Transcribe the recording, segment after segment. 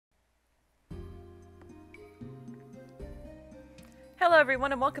Hello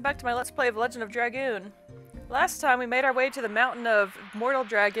everyone and welcome back to my Let's Play of Legend of Dragoon. Last time we made our way to the mountain of Mortal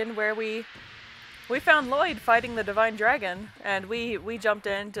Dragon where we found Lloyd fighting the Divine Dragon, and we jumped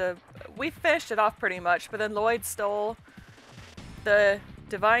in to... we finished it off pretty much, but then Lloyd stole the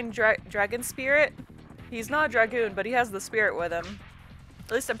Divine Dragon Spirit. He's not a Dragoon, but he has the spirit with him.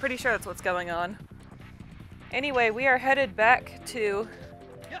 At least I'm pretty sure that's what's going on. Anyway, we are headed back to...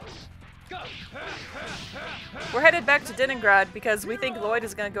 we're headed back to Deningrad because we think Lloyd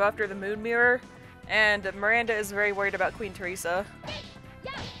is going to go after the Moon Mirror, and Miranda is very worried about Queen Teresa.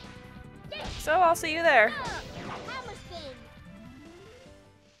 So I'll see you there.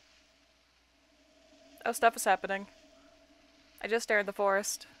 Oh, stuff is happening. I just entered the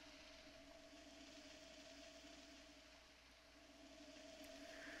forest.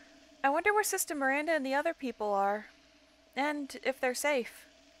 I wonder where Sister Miranda and the other people are, and if they're safe.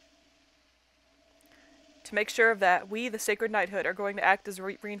 To make sure of that, we, the Sacred Knighthood, are going to act as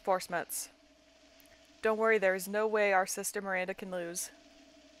reinforcements. Don't worry, there is no way our Sister Miranda can lose.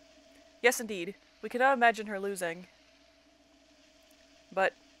 Yes, indeed. We cannot imagine her losing.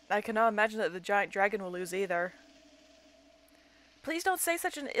 But I cannot imagine that the giant dragon will lose either. Please don't say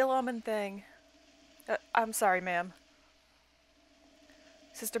such an ill-omened thing. I'm sorry, ma'am.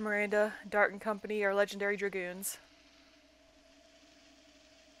 Sister Miranda, Dart and Company are legendary dragoons.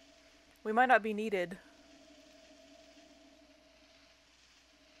 We might not be needed.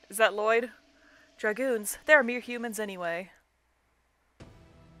 Is that Lloyd? Dragoons, they're mere humans anyway.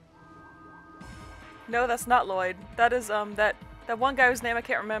 No, that's not Lloyd. That is, that one guy whose name I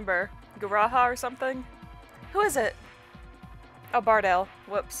can't remember. Garaha or something? Who is it? Oh, Bardell.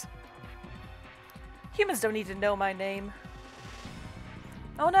 Whoops. Humans don't need to know my name.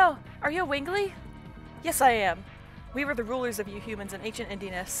 Oh no, are you a Wingley? Yes, I am. We were the rulers of you humans in ancient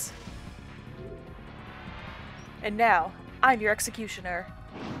Indiness. And now, I'm your executioner.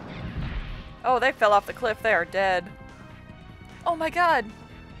 Oh, they fell off the cliff. They are dead. Oh my god!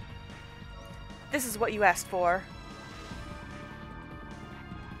 This is what you asked for.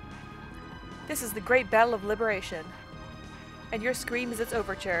 This is the great battle of liberation. And your scream is its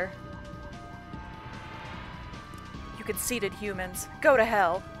overture. You conceited humans. Go to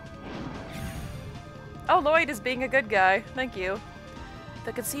hell. Oh, Lloyd is being a good guy. Thank you.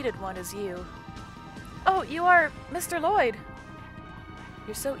 The conceited one is you. Oh, you are Mr. Lloyd.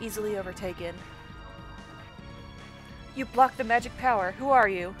 You're so easily overtaken. You blocked the magic power. Who are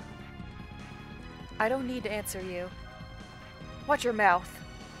you? I don't need to answer you. Watch your mouth.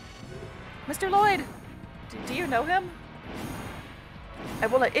 Mr. Lloyd! Do you know him? I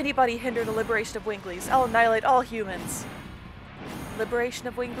won't let anybody hinder the liberation of Wingleys. I'll annihilate all humans. Liberation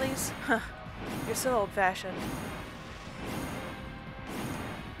of Wingleys? Huh. You're so old-fashioned.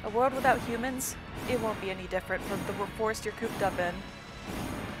 A world without humans? It won't be any different from the forest you're cooped up in.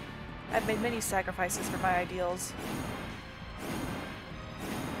 I've made many sacrifices for my ideals.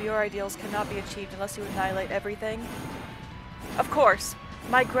 But your ideals cannot be achieved unless you annihilate everything. Of course!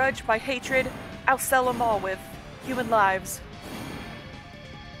 My grudge, my hatred, I'll sell them all with human lives.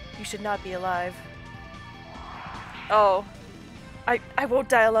 You should not be alive. Oh. I won't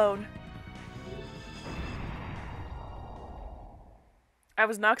die alone. I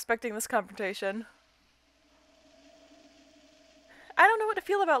was not expecting this confrontation. I don't know what to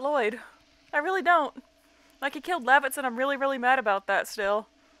feel about Lloyd. I really don't. Like, he killed Levitz and I'm really, really mad about that still.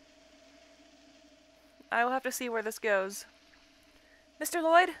 I will have to see where this goes. Mr.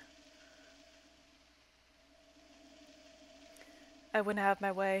 Lloyd? I wouldn't have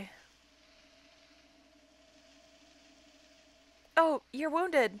my way. Oh, you're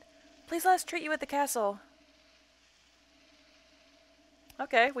wounded. Please let us treat you at the castle.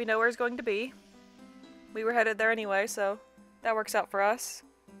 Okay, we know where it's going to be. We were headed there anyway, so that works out for us.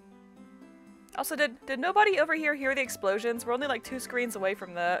 Also, did nobody over here hear the explosions? We're only like 2 screens away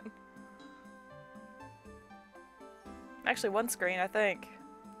from that. Actually, 1 screen, I think.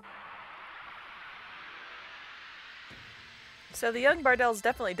 So the young Bardell's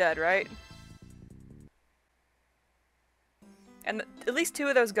definitely dead, right? And at least 2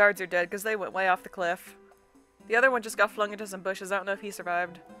 of those guards are dead because they went way off the cliff. The other one just got flung into some bushes. I don't know if he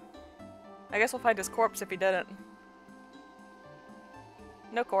survived. I guess we'll find his corpse if he didn't.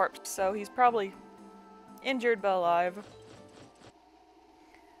 No corpse, so he's probably injured but alive.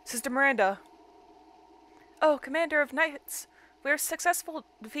 Sister Miranda. Oh, Commander of Knights. We are successful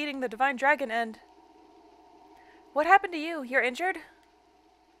defeating the Divine Dragon and... What happened to you? You're injured?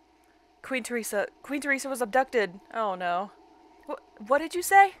 Queen Teresa. Queen Teresa was abducted. Oh no. What did you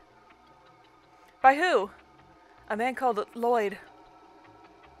say? By who? A man called Lloyd.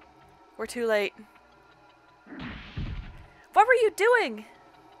 We're too late. What were you doing?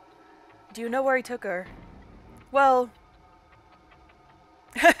 Do you know where he took her? Well...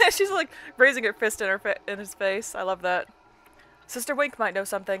 She's like raising her fist in his face. I love that. Sister Wink might know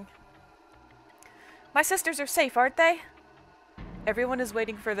something. My sisters are safe, aren't they? Everyone is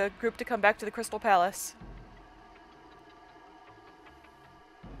waiting for the group to come back to the Crystal Palace.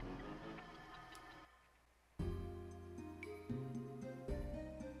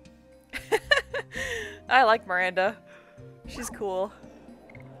 I like Miranda. She's cool.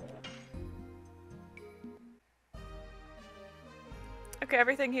 Okay,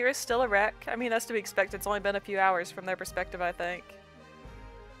 everything here is still a wreck. I mean, that's to be expected. It's only been a few hours from their perspective, I think.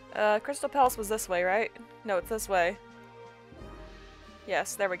 Crystal Palace was this way, right? No, it's this way.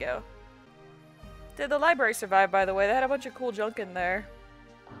 Yes, there we go. Did the library survive, by the way? They had a bunch of cool junk in there.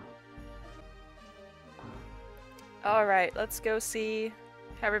 Alright, let's go see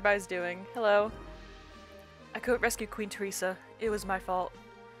how everybody's doing. Hello. I couldn't rescue Queen Teresa. It was my fault.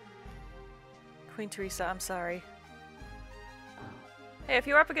 Queen Teresa, I'm sorry. Hey, if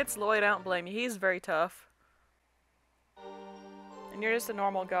you're up against Lloyd, I don't blame you. He's very tough. And you're just a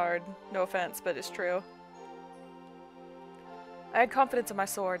normal guard. No offense, but it's true. I had confidence in my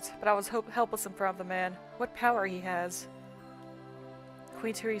swords, but I was helpless in front of the man. What power he has.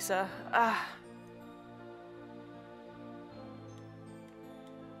 Queen Teresa. Ah.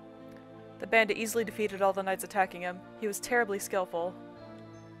 The bandit easily defeated all the knights attacking him. He was terribly skillful.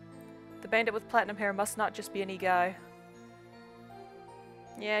 The bandit with platinum hair must not just be any guy.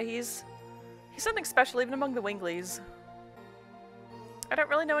 Yeah, he's something special even among the Wingleys. I don't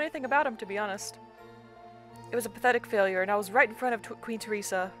really know anything about him, to be honest. It was a pathetic failure, and I was right in front of Queen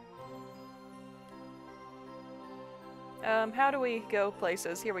Teresa. How do we go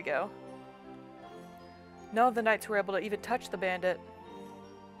places? Here we go. None of the knights were able to even touch the bandit.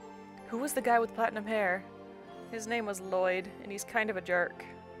 Who was the guy with platinum hair? His name was Lloyd, and he's kind of a jerk.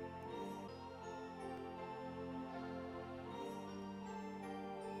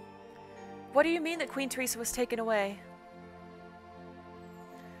 What do you mean that Queen Teresa was taken away?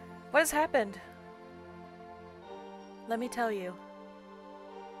 What has happened? Let me tell you.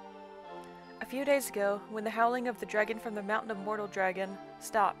 A few days ago, when the howling of the dragon from the mountain of Mortal Dragon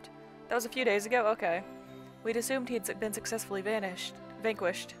stopped. That was a few days ago? Okay. We'd assumed he had been successfully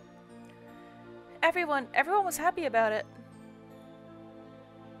vanquished. Everyone was happy about it.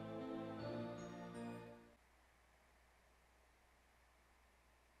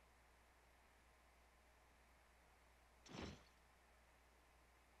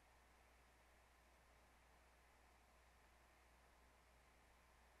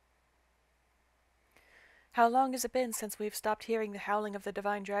 How long has it been since we've stopped hearing the howling of the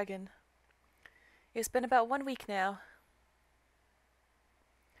divine dragon? It's been about 1 week now.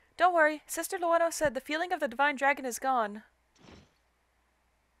 Don't worry, Sister Luano said the feeling of the divine dragon is gone.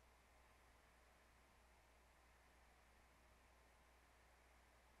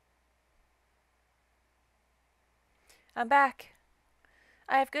 I'm back.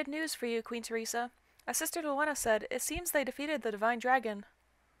 I have good news for you, Queen Teresa. As Sister Luana said, it seems they defeated the divine dragon.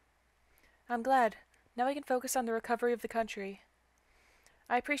 I'm glad. Now we can focus on the recovery of the country.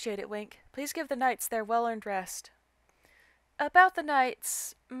 I appreciate it, Wink. Please give the knights their well-earned rest. About the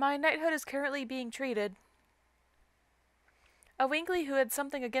knights, my knighthood is currently being treated. A Wingley who had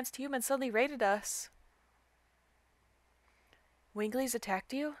something against humans suddenly raided us. Wingleys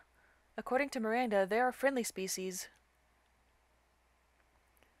attacked you? According to Miranda, they are a friendly species.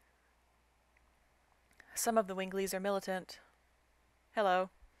 Some of the Wingleys are militant. Hello.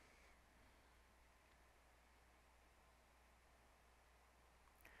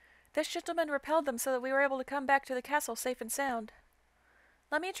 This gentleman repelled them so that we were able to come back to the castle safe and sound.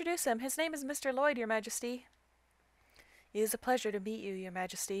 Let me introduce him. His name is Mr. Lloyd, Your Majesty. It is a pleasure to meet you, Your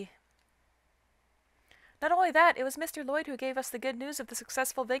Majesty. Not only that, it was Mr. Lloyd who gave us the good news of the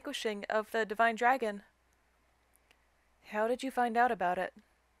successful vanquishing of the divine dragon. How did you find out about it?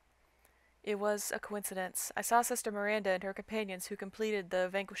 It was a coincidence. I saw Sister Miranda and her companions who completed the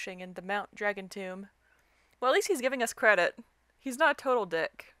vanquishing in the Mount Dragon Tomb. Well, at least he's giving us credit. He's not a total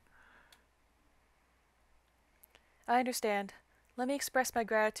dick. I understand. Let me express my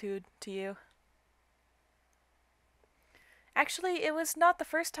gratitude to you. Actually, it was not the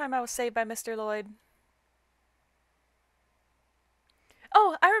first time I was saved by Mr. Lloyd.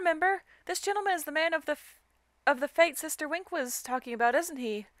 Oh, I remember! This gentleman is the man of the fate Sister Wink was talking about, isn't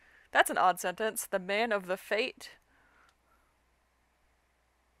he? That's an odd sentence. The man of the fate.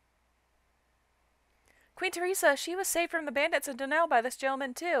 Queen Teresa, she was saved from the bandits in Denel by this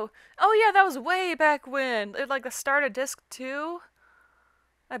gentleman too. Oh yeah, that was way back when. Like the start of disc 2?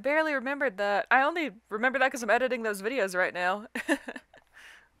 I barely remembered that. I only remember that because I'm editing those videos right now.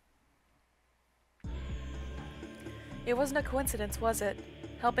 It wasn't a coincidence, was it?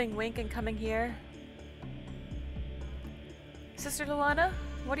 Helping Wink and coming here? Sister Lilana,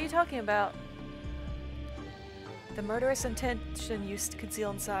 what are you talking about? The murderous intention you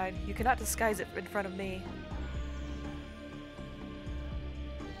conceal inside. You cannot disguise it in front of me.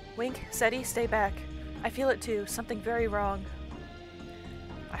 Wink, Seti, stay back. I feel it too. Something very wrong.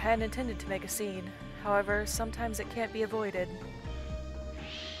 I hadn't intended to make a scene. However, sometimes it can't be avoided.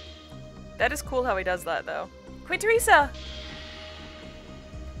 That is cool how he does that, though. Queen Teresa!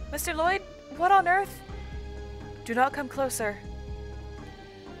 Mr. Lloyd, what on earth? Do not come closer.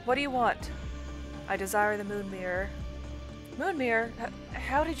 What do you want? I desire the moon mirror. Moon mirror?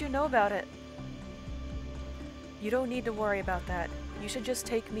 How did you know about it? You don't need to worry about that. You should just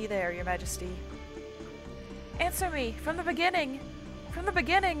take me there, Your Majesty. Answer me! From the beginning! From the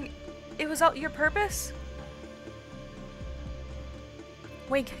beginning, it was all your purpose?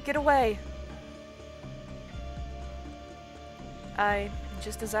 Wink, get away! I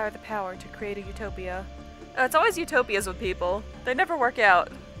just desire the power to create a utopia. It's always utopias with people. They never work out.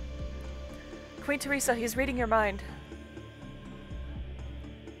 Queen Teresa, he's reading your mind.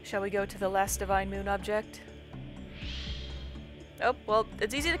 Shall we go to the last divine moon object? Oh, well,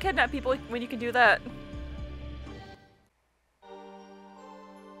 it's easy to kidnap people when you can do that.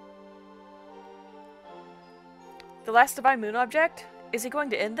 The last divine moon object? Is he going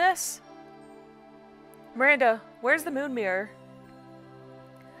to end this? Miranda, where's the moon mirror?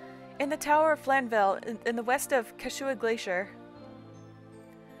 In the Tower of Flanville, in the west of Kashua Glacier.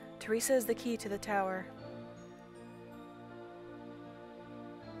 Teresa is the key to the tower.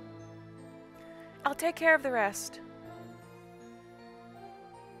 I'll take care of the rest.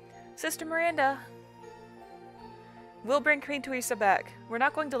 Sister Miranda. We'll bring Queen Teresa back. We're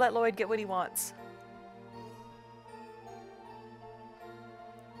not going to let Lloyd get what he wants.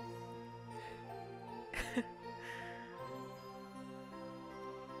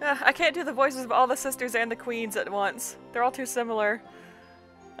 I can't do the voices of all the sisters and the queens at once. They're all too similar.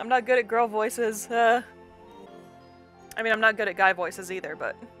 I'm not good at girl voices. I mean, I'm not good at guy voices either,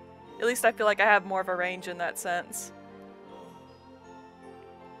 but at least I feel like I have more of a range in that sense.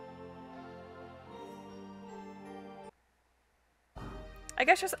 I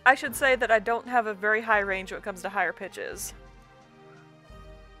guess I should say that I don't have a very high range when it comes to higher pitches.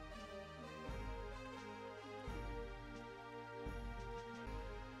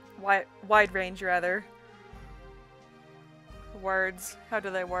 Wide range, rather. Words. How do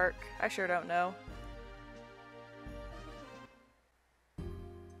they work? I sure don't know.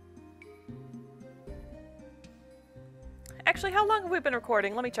 Actually, how long have we been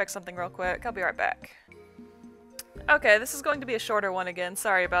recording? Let me check something real quick. I'll be right back. Okay, this is going to be a shorter one again.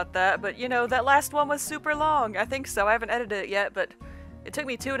 Sorry about that. But, you know, that last one was super long. I think so. I haven't edited it yet, but it took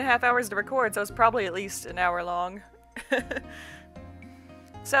me 2.5 hours to record, so it's probably at least an hour long.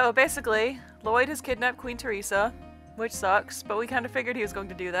 So, basically, Lloyd has kidnapped Queen Teresa, which sucks, but we kind of figured he was going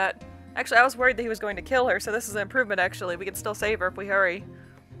to do that. Actually, I was worried that he was going to kill her, so this is an improvement, actually. We can still save her if we hurry.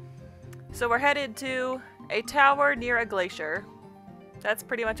 So we're headed to a tower near a glacier. That's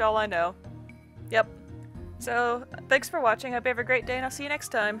pretty much all I know. Yep. So, thanks for watching. I hope you have a great day, and I'll see you next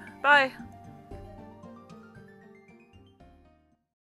time. Bye!